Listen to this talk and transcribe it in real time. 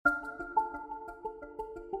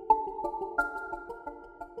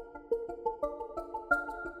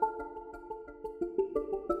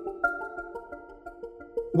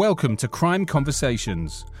Welcome to Crime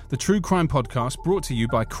Conversations, the true crime podcast brought to you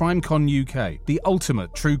by CrimeCon UK, the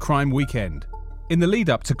ultimate true crime weekend. In the lead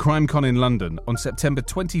up to CrimeCon in London on September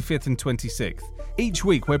 25th and 26th, each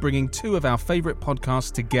week we're bringing two of our favourite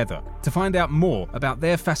podcasts together to find out more about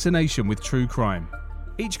their fascination with true crime.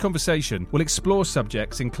 Each conversation will explore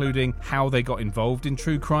subjects including how they got involved in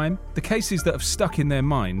true crime, the cases that have stuck in their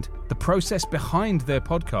mind, the process behind their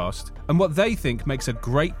podcast, and what they think makes a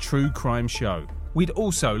great true crime show. We'd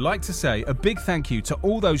also like to say a big thank you to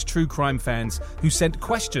all those true crime fans who sent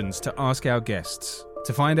questions to ask our guests.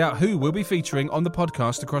 To find out who we'll be featuring on the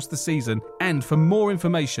podcast across the season, and for more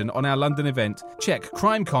information on our London event, check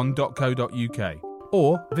crimecon.co.uk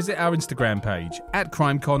or visit our Instagram page at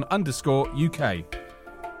crimecon_UK.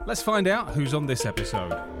 Let's find out who's on this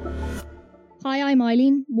episode. Hi, I'm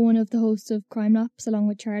Eileen, one of the hosts of Crimelapse, along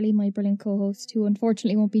with Charlie, my brilliant co-host, who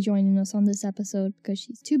unfortunately won't be joining us on this episode because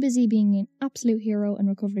she's too busy being an absolute hero and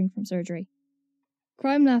recovering from surgery.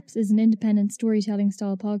 Crimelapse is an independent storytelling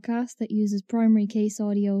style podcast that uses primary case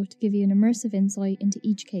audio to give you an immersive insight into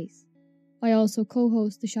each case. I also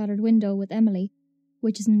co-host The Shattered Window with Emily,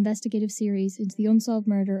 which is an investigative series into the unsolved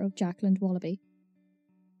murder of Jacqueline Wallaby.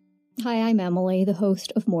 Hi, I'm Emily, the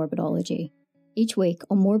host of Morbidology. Each week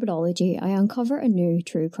on Morbidology, I uncover a new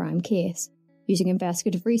true crime case, using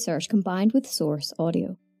investigative research combined with source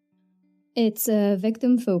audio. It's a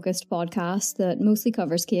victim-focused podcast that mostly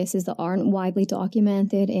covers cases that aren't widely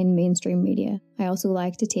documented in mainstream media. I also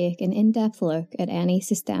like to take an in-depth look at any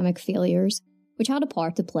systemic failures which had a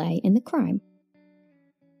part to play in the crime.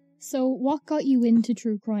 So, what got you into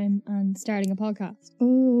true crime and starting a podcast?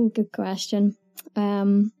 Oh, good question.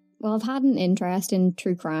 Well, I've had an interest in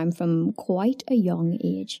true crime from quite a young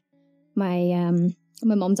age. My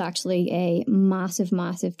mum's actually a massive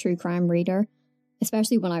true crime reader,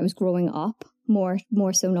 especially when I was growing up. More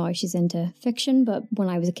so now she's into fiction, but when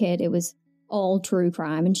I was a kid, it was all true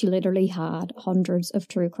crime, and she literally had hundreds of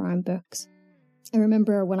true crime books. I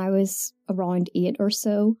remember when I was around 8 or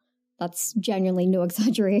so, that's genuinely no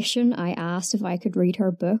exaggeration, I asked if I could read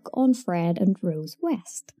her book on Fred and Rose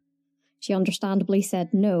West. She understandably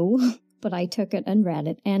said no, but I took it and read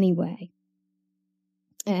it anyway.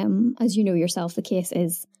 As you know yourself, the case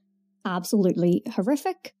is absolutely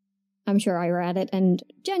horrific. I'm sure I read it and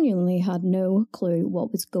genuinely had no clue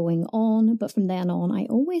what was going on, but from then on I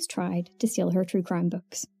always tried to steal her true crime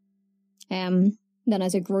books. Then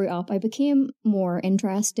as I grew up, I became more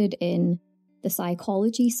interested in the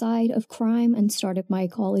psychology side of crime and started my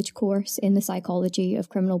college course in the psychology of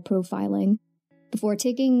criminal profiling, before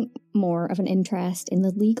taking more of an interest in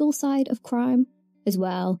the legal side of crime, as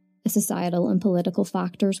well as societal and political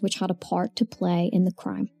factors which had a part to play in the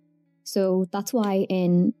crime. So that's why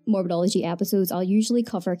in Morbidology episodes, I'll usually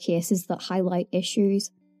cover cases that highlight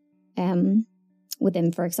issues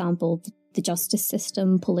within, for example, the justice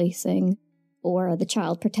system, policing, or the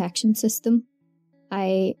child protection system.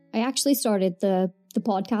 I actually started the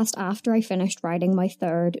podcast after I finished writing my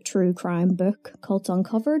third true crime book, Cults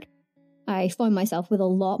Uncovered. I found myself with a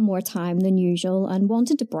lot more time than usual and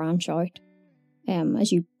wanted to branch out.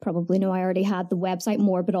 As you probably know, I already had the website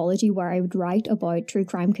Morbidology where I would write about true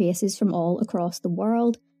crime cases from all across the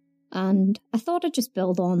world, and I thought I'd just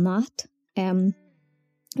build on that. I've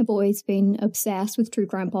always been obsessed with true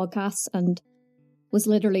crime podcasts and was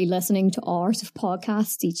literally listening to hours of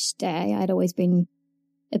podcasts each day. I'd always been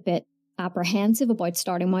a bit apprehensive about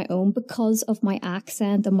starting my own because of my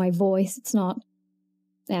accent and my voice. It's not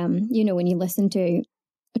when you listen to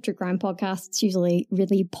a true crime podcast, it's usually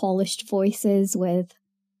really polished voices with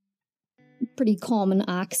pretty common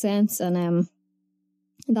accents, and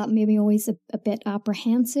that made me always a bit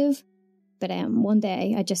apprehensive. But one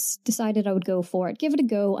day I just decided I would go for it, give it a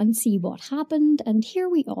go and see what happened, and here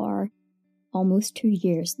we are, almost 2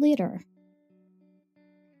 years later.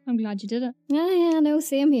 I'm glad you did it. Yeah, no,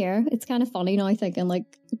 same here. It's kind of funny now thinking like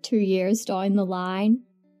 2 years down the line,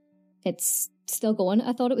 it's still going.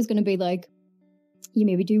 I thought it was going to be like, you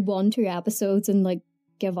maybe do 1-2 episodes and like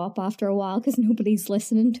give up after a while because nobody's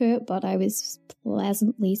listening to it, but I was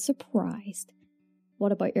pleasantly surprised.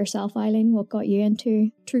 What about yourself, Eileen? What got you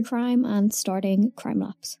into true crime and starting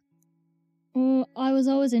Crimelapse? I was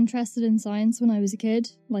always interested in science when I was a kid,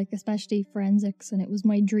 like especially forensics, and it was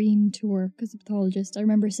my dream to work as a pathologist. I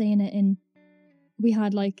remember saying it we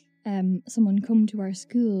had like someone come to our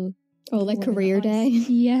school. Oh, like career day?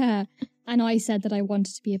 Yeah. And I said that I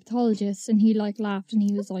wanted to be a pathologist, and he like laughed and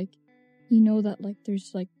he was like, you know that like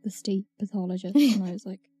there's like the state pathologist. And I was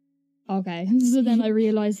like, okay. So then I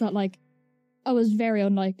realised that like I was very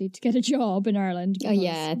unlikely to get a job in Ireland. Oh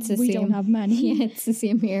yeah, it's the we same. Don't have many. Yeah, it's the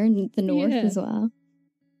same here in the north as well.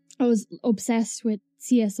 I was obsessed with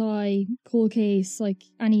CSI, cold case, like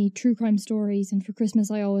any true crime stories. And for Christmas,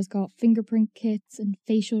 I always got fingerprint kits and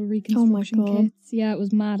facial reconstruction kits. Yeah, it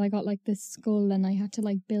was mad. I got like this skull and I had to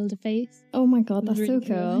like build a face. Oh my God, that's really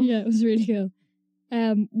so cool. Yeah, it was really cool.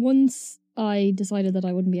 Once I decided that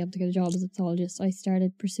I wouldn't be able to get a job as a pathologist, I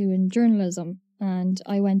started pursuing journalism. And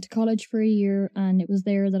I went to college for a year, and it was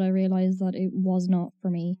there that I realised that it was not for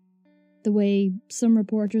me. The way some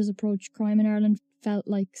reporters approach crime in Ireland felt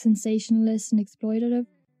like sensationalist and exploitative.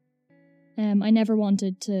 I never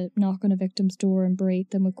wanted to knock on a victim's door and berate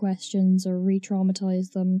them with questions or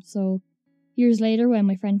re-traumatise them. So years later, when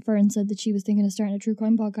my friend Fern said that she was thinking of starting a true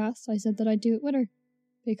crime podcast, I said that I'd do it with her.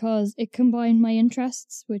 Because it combined my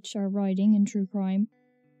interests, which are writing and true crime.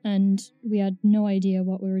 And we had no idea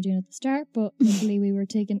what we were doing at the start, but luckily we were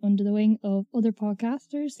taken under the wing of other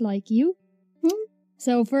podcasters like you.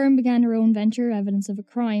 So Fern began her own venture, Evidence of a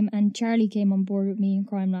Crime, and Charlie came on board with me in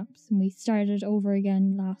Crimelapse, and we started over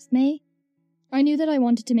again last May. I knew that I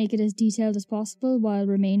wanted to make it as detailed as possible while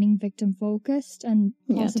remaining victim-focused and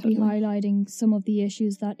possibly highlighting some of the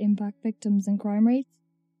issues that impact victims and crime rates.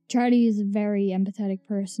 Charlie is a very empathetic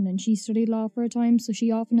person, and she studied law for a time, so she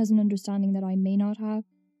often has an understanding that I may not have.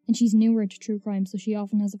 And she's newer to true crime, so she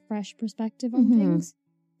often has a fresh perspective on things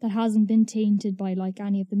that hasn't been tainted by like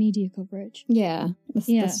any of the media coverage. Yeah,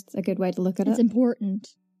 that's a good way to look at it. It's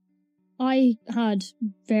important. I had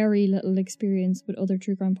very little experience with other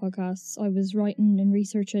true crime podcasts. I was writing and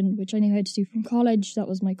researching, which I knew how to do from college. That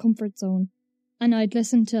was my comfort zone. And I'd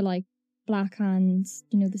listen to like Black Hands,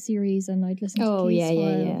 you know, the series, and I'd listen to Case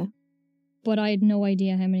File. Yeah. But I had no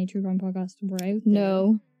idea how many true crime podcasts were out there.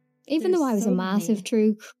 No. Even though I was a massive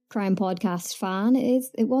true crime podcast fan,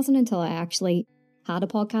 it wasn't until I actually had a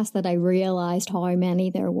podcast that I realised how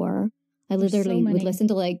many there were. I literally would listen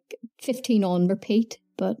to like 15 on repeat,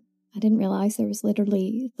 but I didn't realise there was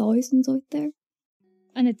literally thousands out there.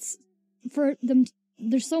 And it's, for them,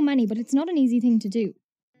 there's so many, but it's not an easy thing to do.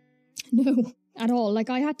 No. At all.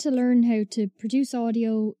 Like, I had to learn how to produce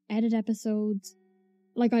audio, edit episodes.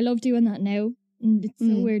 Like, I love doing that now. And it's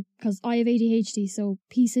so weird because I have ADHD, so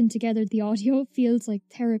piecing together the audio feels like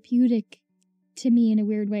therapeutic to me in a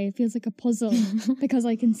weird way. It feels like a puzzle because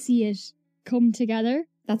I can see it come together.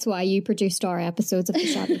 That's why you produced our episodes of The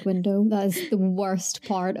Shattered Window. That is the worst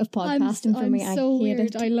part of podcasting for me. So I hate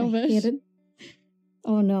weird. I love it. Hate it.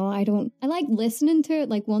 Oh no, I don't. I like listening to it.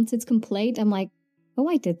 Like once it's complete, I'm like, oh,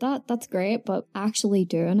 I did that. That's great. But actually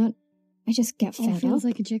doing it, I just get fed up. It feels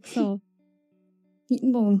like a jigsaw.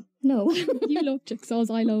 No. You love jigsaws.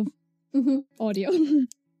 I love audio.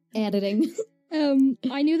 Editing.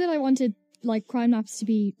 I knew that I wanted like Crimelapse to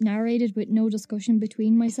be narrated with no discussion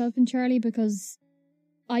between myself and Charlie because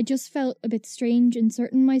I just felt a bit strange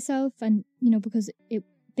inserting myself, and you know, because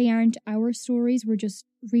they aren't our stories, we're just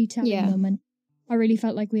retelling them, and I really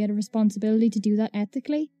felt like we had a responsibility to do that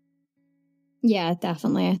ethically. Yeah,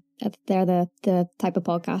 definitely. They're the type of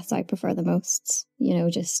podcasts I prefer the most. You know,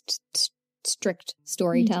 just strict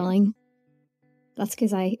storytelling. That's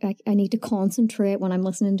because I need to concentrate when I'm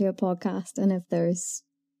listening to a podcast, and if there's,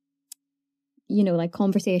 you know, like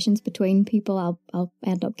conversations between people, I'll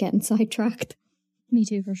end up getting sidetracked. Me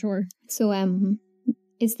too, for sure. So,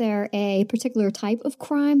 is there a particular type of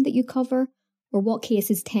crime that you cover, or what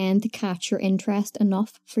cases tend to catch your interest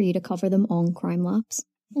enough for you to cover them on Crimelapse?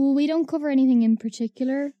 Well, we don't cover anything in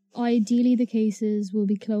particular. Ideally, the cases will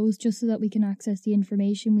be closed just so that we can access the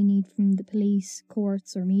information we need from the police,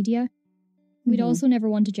 courts, or media. We'd also never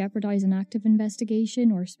want to jeopardise an active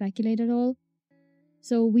investigation or speculate at all.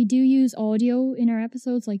 So we do use audio in our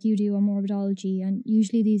episodes like you do on Morbidology, and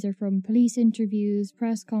usually these are from police interviews,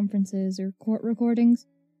 press conferences, or court recordings.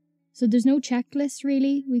 So there's no checklist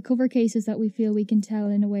really. We cover cases that we feel we can tell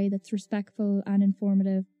in a way that's respectful and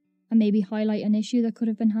informative, and maybe highlight an issue that could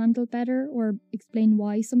have been handled better or explain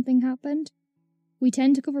why something happened. We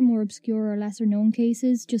tend to cover more obscure or lesser known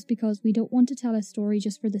cases just because we don't want to tell a story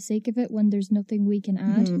just for the sake of it when there's nothing we can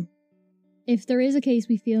add. If there is a case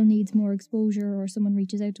we feel needs more exposure or someone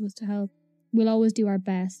reaches out to us to help, we'll always do our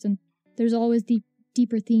best, and there's always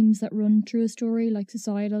deeper themes that run through a story like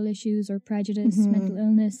societal issues or prejudice, mental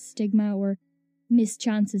illness, stigma, or missed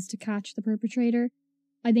chances to catch the perpetrator.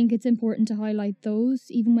 I think it's important to highlight those,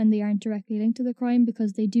 even when they aren't directly linked to the crime,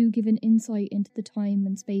 because they do give an insight into the time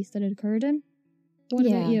and space that it occurred in. What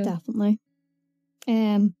about you? Yeah, definitely.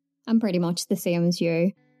 I'm pretty much the same as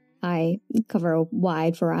you. I cover a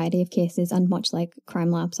wide variety of cases, and much like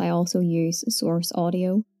Crimelapse, I also use source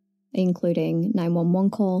audio, including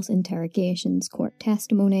 911 calls, interrogations, court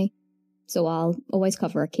testimony. So I'll always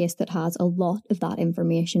cover a case that has a lot of that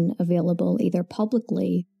information available either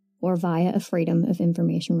publicly or via a Freedom of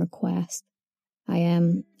Information request.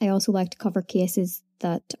 I also like to cover cases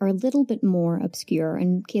that are a little bit more obscure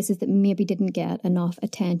and cases that maybe didn't get enough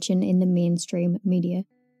attention in the mainstream media.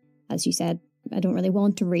 As you said, I don't really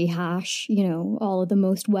want to rehash, all of the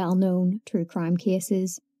most well-known true crime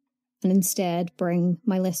cases, and instead bring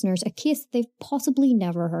my listeners a case that they've possibly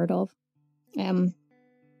never heard of.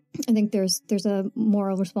 I think there's a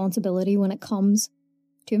moral responsibility when it comes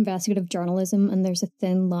to investigative journalism, and there's a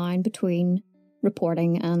thin line between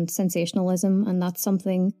reporting and sensationalism, and that's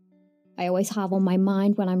something I always have on my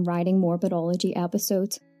mind when I'm writing Morbidology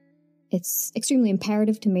episodes. It's extremely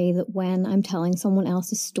imperative to me that when I'm telling someone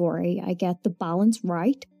else's story, I get the balance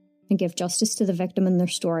right and give justice to the victim and their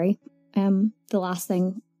story. The last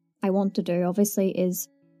thing I want to do, obviously, is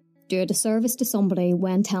do a disservice to somebody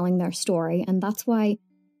when telling their story, and that's why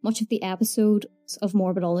much of the episodes of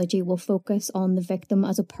Morbidology will focus on the victim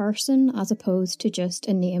as a person as opposed to just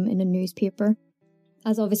a name in a newspaper.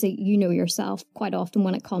 As obviously you know yourself, quite often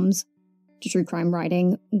when it comes to true crime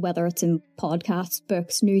writing, whether it's in podcasts,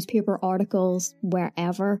 books, newspaper articles,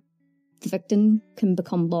 wherever, the victim can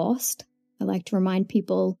become lost. I like to remind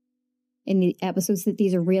people in the episodes that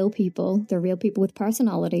these are real people. They're real people with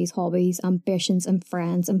personalities, hobbies, ambitions, and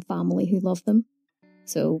friends and family who love them.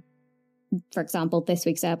 So, for example, this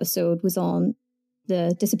week's episode was on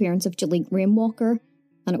the disappearance of Jaleel Rainwalker,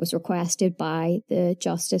 and it was requested by the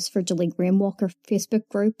Justice for Jaleel Rainwalker Facebook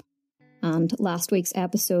group. And last week's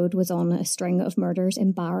episode was on a string of murders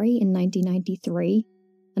in Barry in 1993,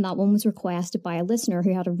 and that one was requested by a listener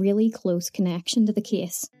who had a really close connection to the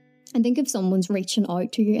case. I think if someone's reaching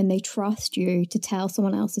out to you and they trust you to tell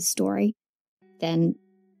someone else's story, then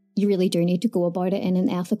you really do need to go about it in an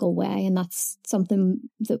ethical way, and that's something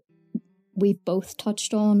that we've both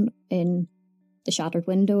touched on in The Shattered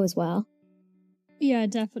Window as well. Yeah,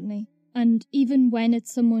 definitely. And even when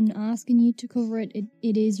it's someone asking you to cover it,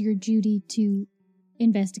 it is your duty to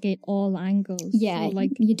investigate all angles. Yeah, so,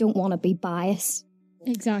 you don't want to be biased.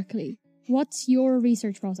 Exactly. What's your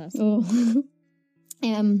research process? Oh.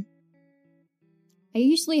 I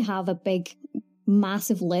usually have a big,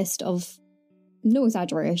 massive list of, no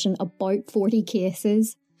exaggeration, about 40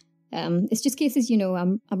 cases. It's just cases,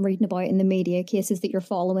 I'm reading about in the media, cases that you're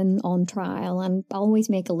following on trial, and I'll always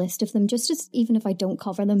make a list of them, just as, even if I don't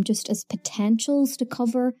cover them, just as potentials to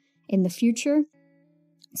cover in the future.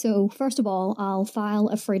 So first of all, I'll file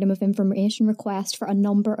a Freedom of Information request for a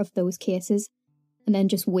number of those cases, and then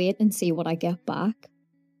just wait and see what I get back.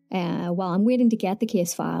 While I'm waiting to get the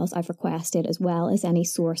case files I've requested, as well as any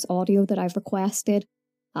source audio that I've requested,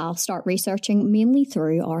 I'll start researching mainly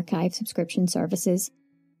through archive subscription services.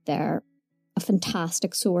 They're a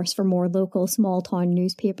fantastic source for more local small town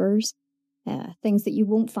newspapers, things that you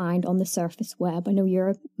won't find on the surface web. I know you're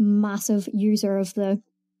a massive user of the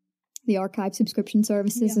archive subscription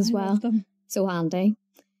services as well. So handy.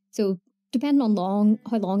 So depending on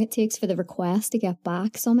how long it takes for the request to get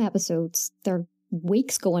back, some episodes, they're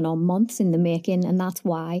weeks going on, months in the making, and that's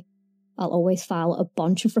why I'll always file a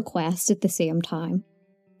bunch of requests at the same time.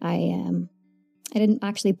 I didn't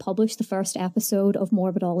actually publish the first episode of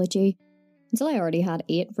Morbidology until I already had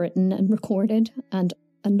 8 written and recorded, and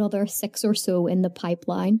another 6 or so in the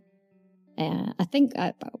pipeline. I think,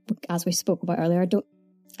 as we spoke about earlier,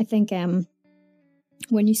 I think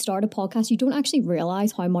when you start a podcast, you don't actually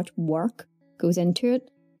realise how much work goes into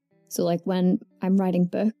it. So when I'm writing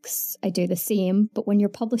books, I do the same, but when you're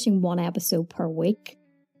publishing 1 episode per week,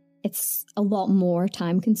 it's a lot more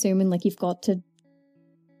time consuming. You've got to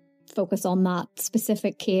focus on that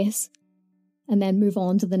specific case and then move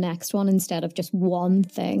on to the next one instead of just one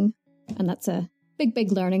thing. And that's a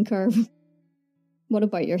big learning curve. What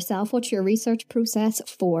about yourself? What's your research process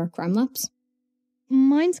for Crimelapse?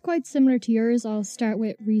 Mine's quite similar to yours. I'll start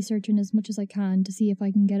with researching as much as I can to see if I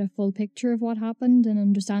can get a full picture of what happened and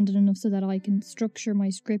understand it enough so that I can structure my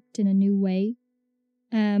script in a new way.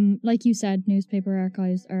 Like you said, newspaper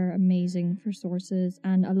archives are amazing for sources,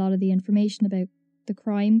 and a lot of the information about the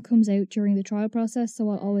crime comes out during the trial process, so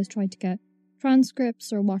I'll always try to get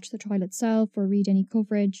transcripts or watch the trial itself or read any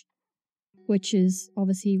coverage, which is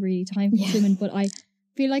obviously really time consuming, but I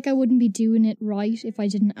feel like I wouldn't be doing it right if I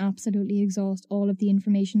didn't absolutely exhaust all of the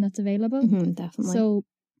information that's available. Definitely. So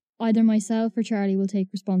either myself or Charlie will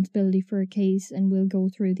take responsibility for a case, and we'll go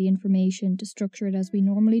through the information to structure it as we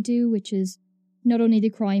normally do, which is not only the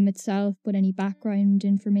crime itself, but any background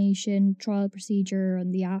information, trial procedure,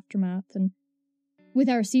 and the aftermath. And with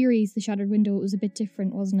our series, The Shattered Window, it was a bit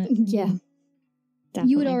different, wasn't it? Yeah,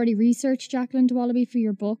 definitely. You had already researched Jacqueline de Wallaby for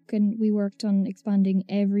your book, and we worked on expanding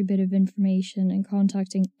every bit of information and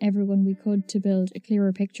contacting everyone we could to build a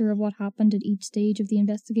clearer picture of what happened at each stage of the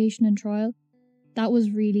investigation and trial. that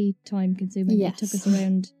was really time consuming. Yes. It took us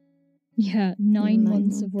around 9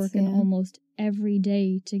 months of working almost every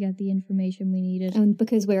day to get the information we needed. And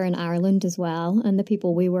because we're in Ireland as well, and the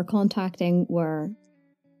people we were contacting were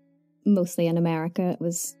mostly in America, it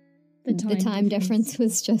was the time difference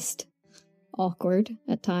was just awkward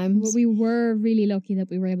at times. But we were really lucky that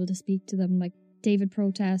we were able to speak to them, like David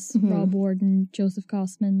Protest, Rob Warden, Joseph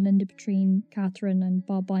Kosman, Linda Petrine, Catherine and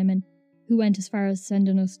Bob Byman, who went as far as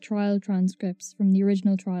sending us trial transcripts from the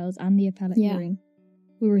original trials and the appellate hearing.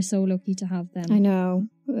 We were so lucky to have them. I know.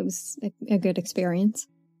 It was a good experience.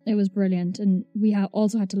 It was brilliant. And we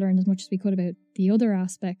also had to learn as much as we could about the other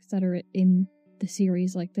aspects that are in the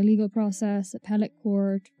series, like the legal process, appellate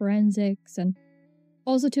court, forensics, and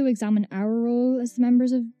also to examine our role as the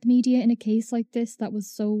members of the media in a case like this that was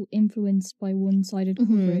so influenced by one-sided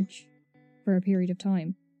coverage for a period of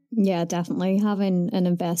time. Yeah, definitely. Having an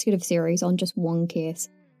investigative series on just one case,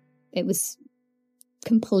 it was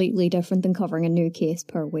completely different than covering a new case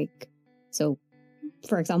per week. So,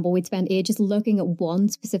 for example, we'd spend ages looking at one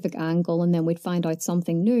specific angle and then we'd find out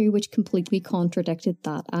something new which completely contradicted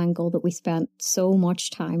that angle that we spent so much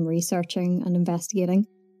time researching and investigating.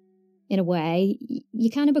 In a way, you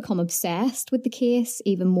kind of become obsessed with the case,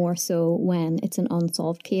 even more so when it's an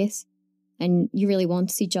unsolved case, and you really want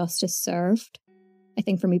to see justice served. I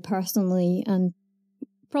think for me personally, and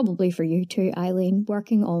probably for you too, Eileen,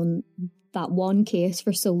 working on that one case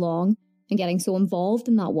for so long and getting so involved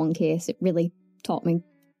in that one case, it really taught me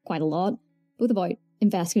quite a lot, both about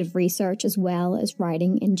investigative research as well as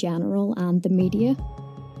writing in general and the media.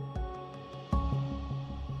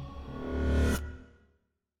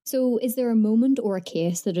 So is there a moment or a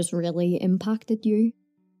case that has really impacted you?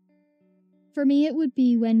 For me, it would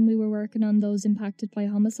be when we were working on those impacted by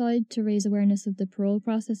homicide to raise awareness of the parole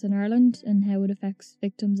process in Ireland and how it affects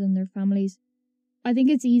victims and their families. I think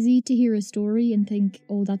it's easy to hear a story and think,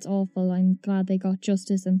 oh, that's awful, I'm glad they got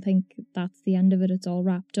justice, and think that's the end of it, it's all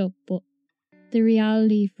wrapped up. But the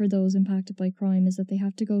reality for those impacted by crime is that they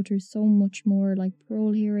have to go through so much more, like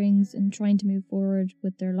parole hearings and trying to move forward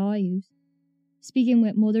with their lives. Speaking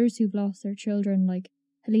with mothers who've lost their children, like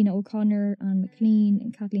Helena O'Connor, Anne McLean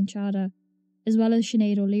and Kathleen Chada, as well as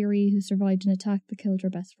Sinead O'Leary, who survived an attack that killed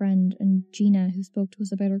her best friend, and Gina, who spoke to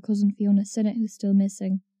us about her cousin Fiona Sinnott, who's still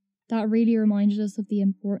missing. That really reminded us of the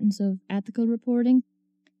importance of ethical reporting,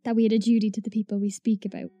 that we had a duty to the people we speak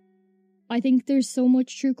about. I think there's so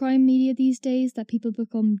much true crime media these days that people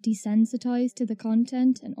become desensitized to the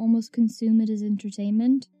content and almost consume it as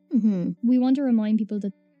entertainment. We want to remind people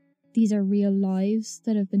that these are real lives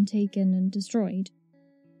that have been taken and destroyed.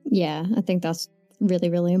 Yeah, I think that's really,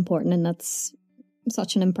 really important, and that's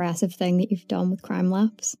such an impressive thing that you've done with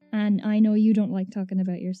Crimelapse. And I know you don't like talking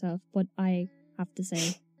about yourself, but I have to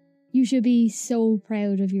say, you should be so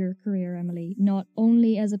proud of your career, Emily, not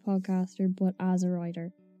only as a podcaster, but as a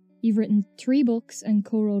writer. You've written 3 books and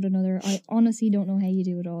co-wrote another. I honestly don't know how you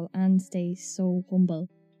do it all and stay so humble.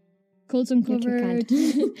 Cults Uncovered,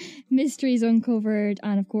 Mysteries Uncovered,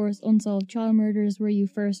 and of course Unsolved Child Murders, where you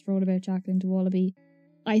first wrote about Jacqueline de Wallaby.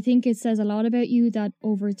 I think it says a lot about you that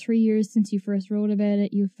over 3 years since you first wrote about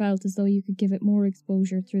it, you felt as though you could give it more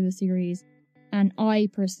exposure through the series. And I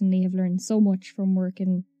personally have learned so much from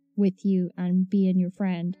working with you and being your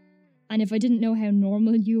friend. And if I didn't know how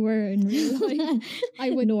normal you were in real life,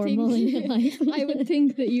 I would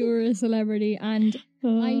think that you were a celebrity. And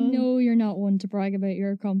I know you're not one to brag about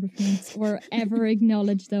your accomplishments or ever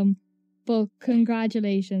acknowledge them. But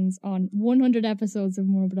congratulations on 100 episodes of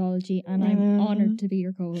Morbidology, and I'm honoured to be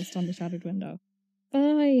your co-host on The Shattered Window.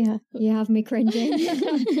 Oh, yeah. You have me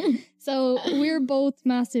cringing. So, we're both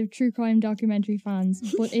massive true crime documentary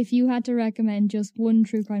fans, but if you had to recommend just one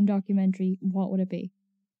true crime documentary, what would it be?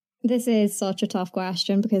 This is such a tough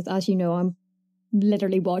question because, as you know, I'm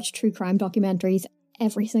literally watch true crime documentaries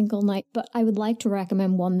every single night, but I would like to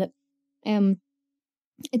recommend one that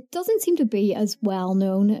it doesn't seem to be as well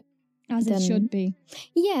known as it should be.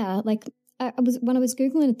 Yeah, like when I was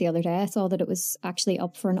Googling it the other day, I saw that it was actually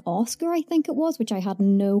up for an Oscar, I think it was, which I had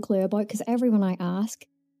no clue about because everyone I ask,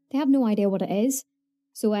 they have no idea what it is.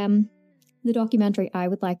 So the documentary I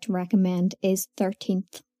would like to recommend is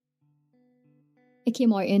 13th. It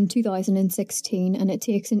came out in 2016 and it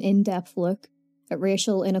takes an in-depth look at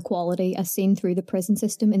racial inequality as seen through the prison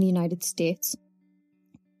system in the United States.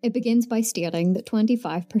 It begins by stating that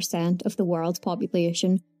 25% of the world's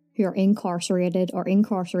population who are incarcerated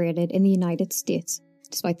in the United States,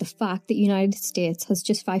 despite the fact that the United States has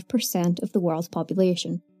just 5% of the world's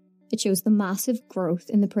population. It shows the massive growth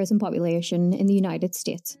in the prison population in the United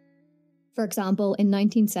States. For example, in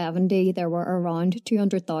 1970, there were around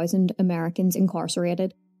 200,000 Americans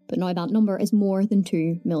incarcerated, but now that number is more than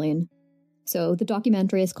 2 million. So the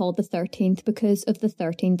documentary is called The 13th because of the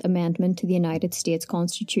 13th Amendment to the United States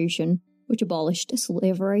Constitution, which abolished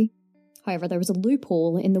slavery. However, there was a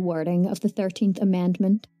loophole in the wording of the 13th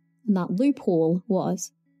Amendment, and that loophole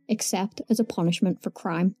was, except as a punishment for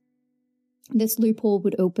crime. This loophole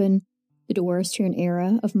would open the doors to an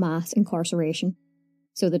era of mass incarceration.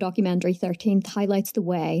 So the documentary 13th highlights the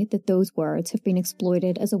way that those words have been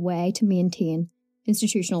exploited as a way to maintain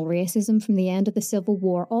institutional racism from the end of the Civil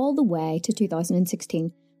War all the way to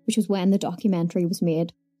 2016, which was when the documentary was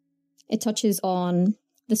made. It touches on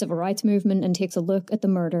the civil rights movement and takes a look at the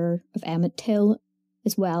murder of Emmett Till,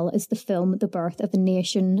 as well as the film The Birth of a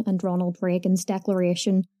Nation and Ronald Reagan's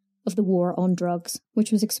declaration of the war on drugs,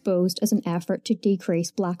 which was exposed as an effort to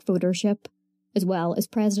decrease black votership, as well as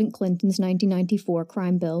President Clinton's 1994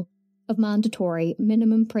 crime bill of mandatory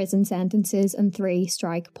minimum prison sentences and 3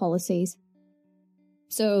 strike policies.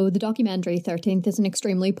 So the documentary 13th is an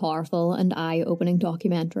extremely powerful and eye-opening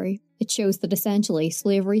documentary. It shows that essentially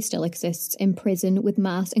slavery still exists in prison with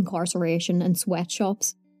mass incarceration and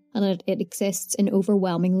sweatshops, and it exists in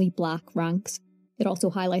overwhelmingly black ranks. It also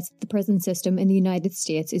highlights that the prison system in the United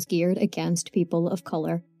States is geared against people of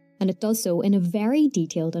colour, and it does so in a very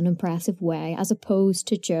detailed and impressive way, as opposed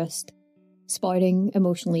to just spouting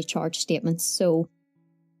emotionally charged statements. So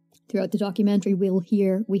throughout the documentary, we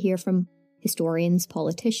hear from historians,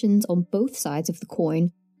 politicians on both sides of the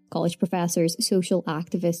coin, college professors, social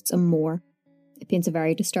activists, and more. It paints a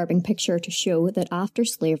very disturbing picture to show that after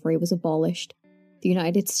slavery was abolished, the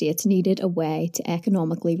United States needed a way to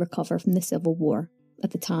economically recover from the Civil War. At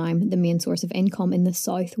the time, the main source of income in the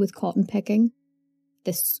South was cotton picking.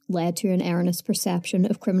 This led to an erroneous perception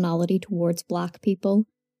of criminality towards black people,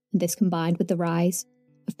 and this combined with the rise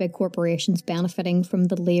of big corporations benefiting from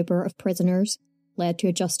the labour of prisoners led to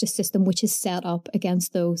a justice system which is set up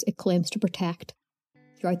against those it claims to protect.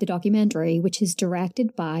 Throughout the documentary, which is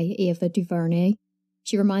directed by Ava DuVernay,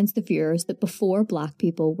 she reminds the viewers that before black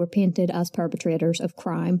people were painted as perpetrators of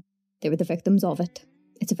crime, they were the victims of it.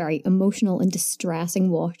 It's a very emotional and distressing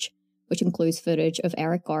watch, which includes footage of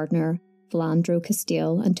Eric Gardner, Philandro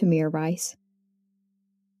Castile, and Tamir Rice.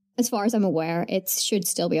 As far as I'm aware, it should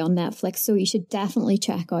still be on Netflix, so you should definitely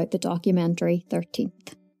check out the documentary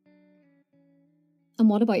 13th. And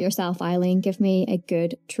what about yourself, Eileen? Give me a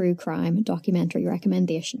good true crime documentary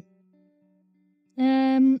recommendation.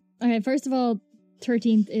 Okay, first of all,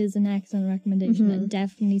 13th is an excellent recommendation and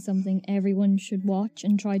definitely something everyone should watch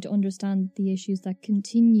and try to understand the issues that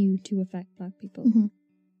continue to affect black people.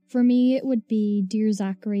 For me, it would be Dear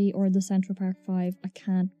Zachary or the Central Park 5. I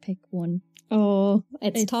can't pick one. Oh,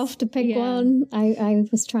 it's tough to pick one. I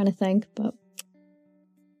was trying to think, but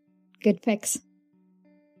good picks.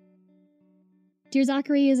 Dear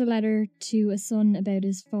Zachary is a letter to a son about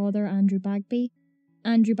his father, Andrew Bagby.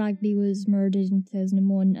 Andrew Bagby was murdered in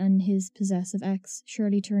 2001 and his possessive ex,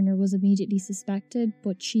 Shirley Turner, was immediately suspected,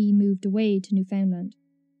 but she moved away to Newfoundland.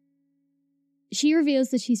 She reveals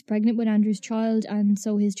that she's pregnant with Andrew's child, and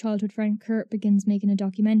so his childhood friend Kurt begins making a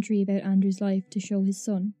documentary about Andrew's life to show his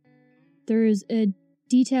son. There's a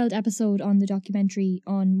detailed episode on the documentary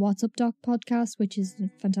on What's Up Doc podcast, which is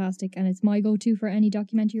fantastic, and it's my go-to for any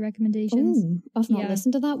documentary recommendations. Oh, I've not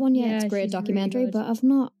listened to that one yet. It's a great documentary, really but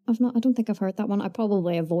I don't think I've heard that one. I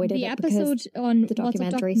probably avoided the it episode on the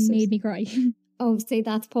documentary made me cry. Oh, see,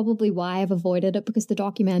 that's probably why I've avoided it, because the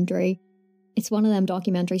documentary, it's one of them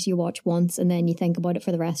documentaries you watch once and then you think about it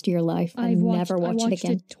for the rest of your life and never watch it again. I watched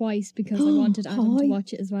it twice because I wanted Adam to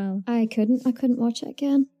watch it as well. I couldn't watch it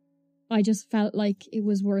again. I just felt like it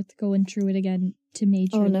was worth going through it again to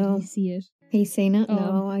make sure that he see it. He's seen it?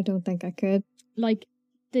 No, I don't think I could. Like,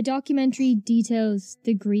 the documentary details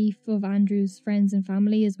the grief of Andrew's friends and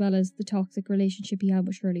family, as well as the toxic relationship he had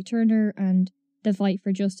with Shirley Turner and the fight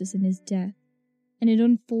for justice in his death. And it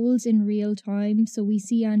unfolds in real time, so we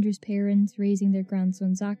see Andrew's parents raising their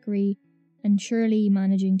grandson Zachary, and Shirley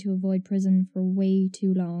managing to avoid prison for way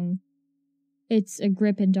too long. It's a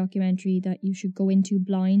gripping documentary that you should go into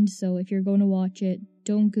blind, so if you're going to watch it,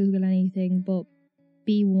 don't Google anything, but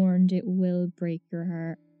be warned, it will break your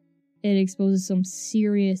heart. It exposes some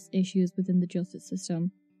serious issues within the justice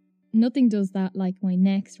system. Nothing does that like my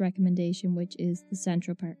next recommendation, which is the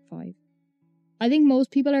Central Park 5. I think most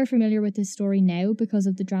people are familiar with this story now because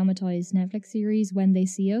of the dramatised Netflix series When They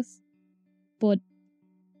See Us, but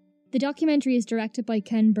the documentary is directed by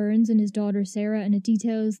Ken Burns and his daughter Sarah, and it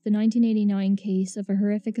details the 1989 case of a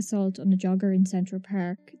horrific assault on a jogger in Central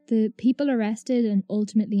Park. The people arrested and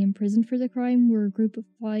ultimately imprisoned for the crime were a group of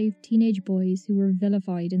 5 teenage boys who were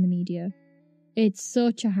vilified in the media. It's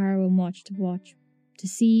such a harrowing watch to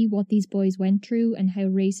see what these boys went through and how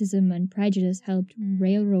racism and prejudice helped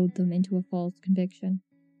railroad them into a false conviction.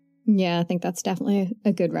 Yeah, I think that's definitely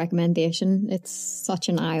a good recommendation. It's such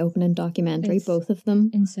an eye-opening documentary, both of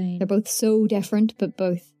them. Insane. They're both so different, but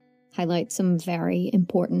both highlight some very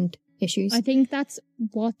important issues. I think that's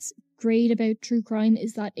what's great about true crime,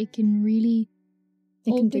 is that it can really...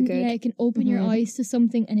 It can do good. Yeah, it can open your eyes to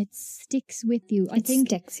something and it sticks with you. I think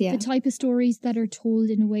the type of stories that are told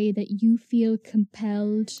in a way that you feel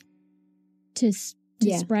compelled to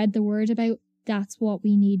spread the word about, that's what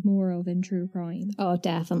we need more of in true crime. Oh,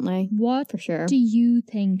 definitely. What for sure do you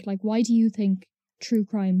think, why do you think true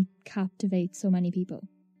crime captivates so many people?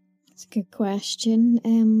 That's a good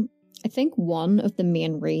question. I think one of the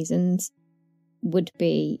main reasons would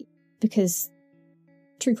be because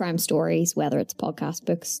true crime stories, whether it's podcasts,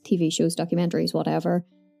 books, TV shows, documentaries, whatever,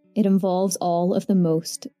 it involves all of the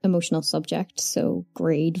most emotional subjects. So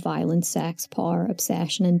greed, violence, sex, power,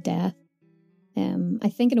 obsession, and death. I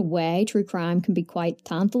think in a way, true crime can be quite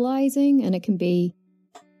tantalizing and it can be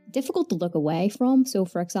difficult to look away from. So,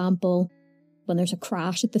 for example, when there's a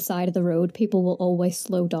crash at the side of the road, people will always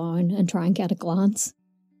slow down and try and get a glance.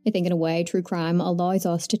 I think in a way, true crime allows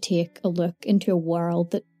us to take a look into a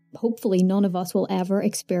world that hopefully none of us will ever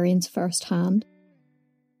experience firsthand.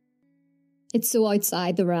 It's so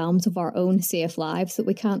outside the realms of our own safe lives that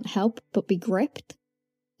we can't help but be gripped.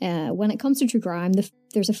 When it comes to true crime,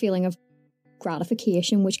 there's a feeling of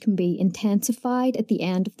gratification which can be intensified at the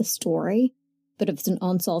end of the story. But if it's an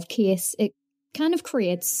unsolved case, it kind of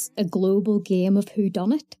creates a global game of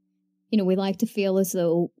whodunit. You know, we like to feel as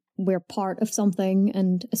though we're part of something,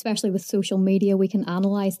 and especially with social media, we can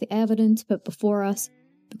analyse the evidence, but before us,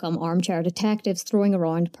 become armchair detectives throwing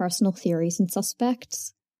around personal theories and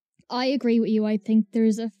suspects. I agree with you. I think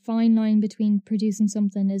there's a fine line between producing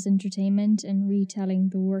something as entertainment and retelling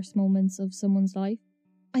the worst moments of someone's life.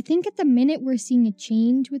 I think at the minute we're seeing a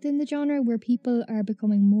change within the genre where people are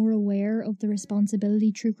becoming more aware of the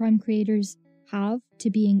responsibility true crime creators have to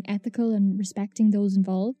being ethical and respecting those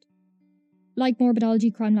involved. Like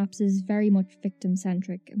Morbidology, Crimelapse is very much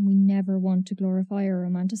victim-centric, and we never want to glorify or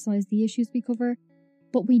romanticize the issues we cover,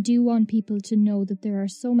 but we do want people to know that there are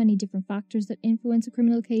so many different factors that influence a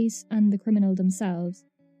criminal case and the criminal themselves.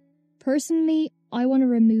 Personally, I want to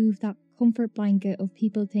remove that comfort blanket of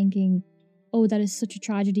people thinking, oh, that is such a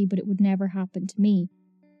tragedy, but it would never happen to me,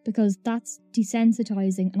 because that's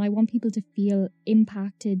desensitizing, and I want people to feel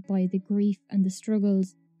impacted by the grief and the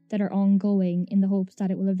struggles that are ongoing in the hopes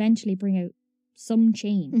that it will eventually bring out some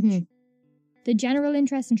change. Mm-hmm. The general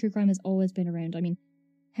interest in true crime has always been around. I mean,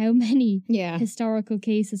 how many historical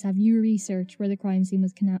cases have you researched where the crime scene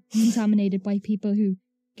was contaminated by people who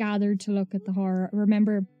gathered to look at the horror?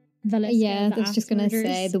 Remember Velasquez? Yeah, that's just going to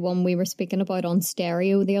say the one we were speaking about on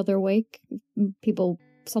stereo the other week.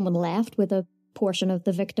 Someone left with a portion of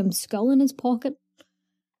the victim's skull in his pocket.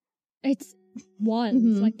 It's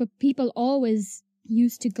wild. But people always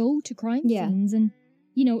used to go to crime scenes, and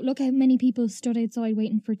you know, look how many people stood outside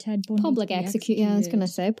waiting for Ted Bundy. Public execution. Yeah, I was going to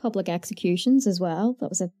say public executions as well. That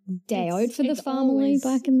was a day out for the family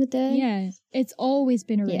back in the day. Yeah, it's always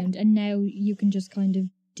been around, and now you can just kind of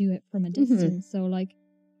do it from a distance. So,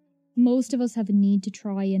 most of us have a need to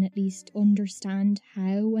try and at least understand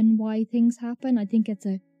how and why things happen. I think it's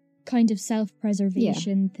a kind of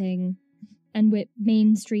self-preservation thing, and with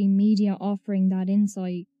mainstream media offering that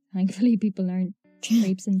insight, thankfully people aren't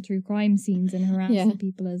traipsing through crime scenes and harassing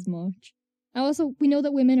people as much. Also, we know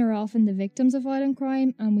that women are often the victims of violent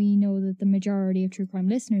crime, and we know that the majority of true crime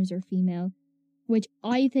listeners are female, which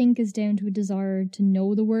I think is down to a desire to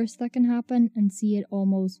know the worst that can happen and see it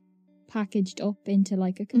almost packaged up into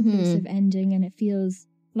a conclusive ending, and it feels,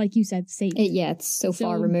 like you said, safe. It's so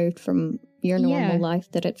far removed from your normal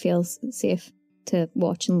life that it feels safe to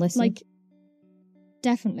watch and listen.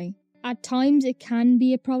 Definitely. At times it can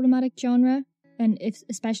be a problematic genre, and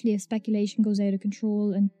especially if speculation goes out of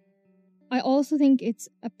control. And I also think it's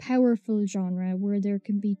a powerful genre where there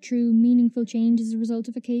can be true meaningful change as a result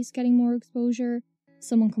of a case getting more exposure,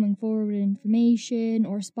 someone coming forward with information,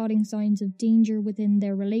 or spotting signs of danger within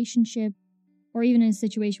their relationship, or even in a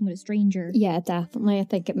situation with a stranger. Yeah, definitely. I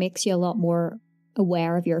think it makes you a lot more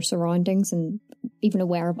aware of your surroundings and even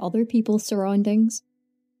aware of other people's surroundings.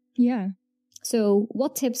 Yeah. So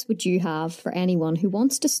what tips would you have for anyone who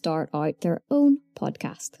wants to start out their own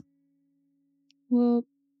podcast? Well,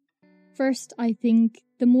 first, I think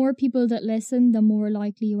the more people that listen, the more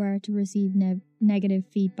likely you are to receive negative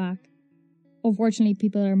feedback. Unfortunately,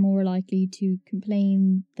 people are more likely to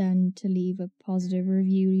complain than to leave a positive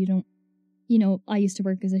review. I used to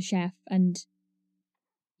work as a chef, and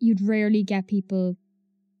you'd rarely get people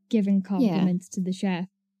giving compliments to the chef.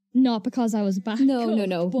 Not because I was a bad cook.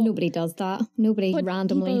 No. Nobody does that. Nobody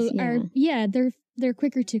randomly. They're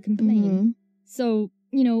quicker to complain. Mm-hmm. So,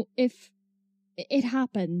 you know, if it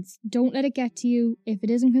happens, don't let it get to you. If it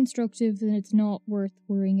isn't constructive, then it's not worth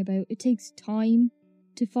worrying about. It takes time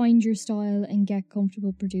to find your style and get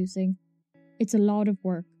comfortable producing. It's a lot of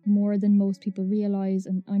work, more than most people realise.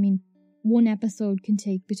 And I mean, one episode can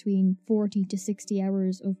take between 40 to 60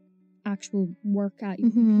 hours of actual work at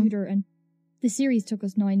your computer. And the series took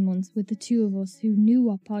us 9 months with the two of us who knew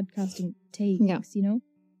what podcasting takes, you know?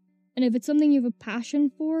 And if it's something you have a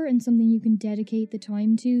passion for and something you can dedicate the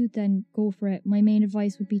time to, then go for it. My main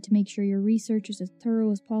advice would be to make sure your research is as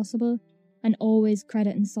thorough as possible and always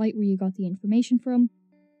credit and cite where you got the information from.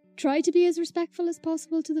 Try to be as respectful as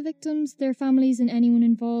possible to the victims, their families and anyone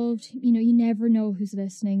involved. You know, you never know who's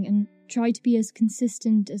listening, and try to be as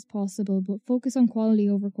consistent as possible, but focus on quality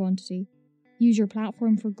over quantity. Use your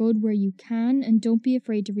platform for good where you can, and don't be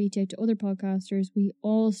afraid to reach out to other podcasters. We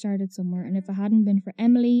all started somewhere, and if it hadn't been for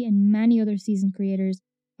Emily and many other seasoned creators,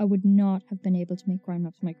 I would not have been able to make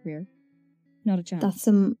Crimelapse my career. Not a chance. That's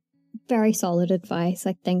some very solid advice.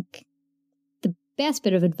 I think the best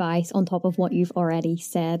bit of advice on top of what you've already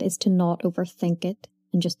said is to not overthink it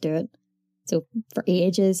and just do it. So for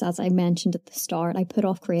ages, as I mentioned at the start, I put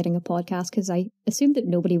off creating a podcast because I assumed that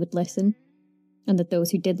nobody would listen, and that those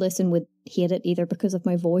who did listen would hate it either because of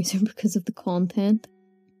my voice or because of the content.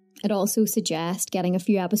 I'd also suggest getting a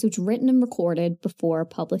few episodes written and recorded before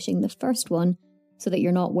publishing the first one, so that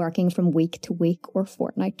you're not working from week to week or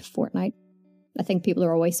fortnight to fortnight. I think people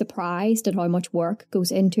are always surprised at how much work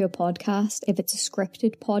goes into a podcast if it's a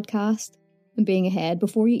scripted podcast, and being ahead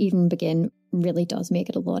before you even begin really does make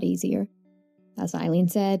it a lot easier. As Eileen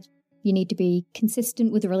said, you need to be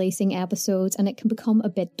consistent with releasing episodes, and it can become a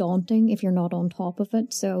bit daunting if you're not on top of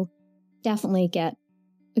it. So definitely get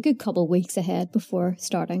a good couple weeks ahead before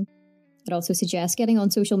starting. I'd also suggest getting on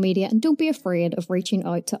social media, and don't be afraid of reaching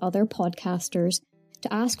out to other podcasters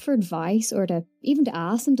to ask for advice, or to even to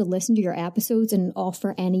ask them to listen to your episodes and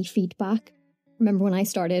offer any feedback. Remember when I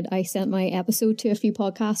started, I sent my episode to a few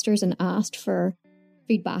podcasters and asked for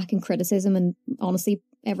feedback and criticism, and honestly,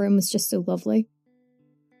 everyone was just so lovely.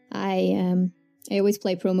 I always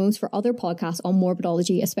play promos for other podcasts on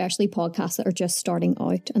Morbidology, especially podcasts that are just starting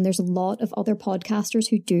out. And there's a lot of other podcasters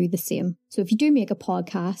who do the same. So if you do make a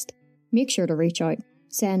podcast, make sure to reach out.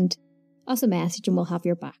 Send us a message and we'll have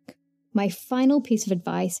your back. My final piece of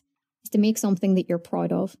advice is to make something that you're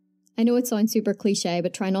proud of. I know it sounds super cliche,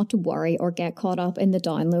 but try not to worry or get caught up in the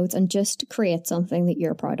downloads, and just create something that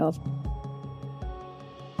you're proud of.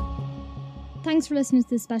 Thanks for listening to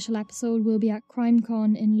this special episode. We'll be at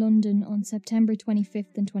CrimeCon in London on September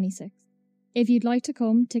 25th and 26th. If you'd like to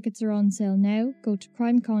come, tickets are on sale now. Go to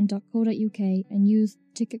crimecon.co.uk and use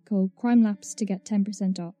ticket code CRIMELAPSE to get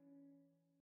 10% off.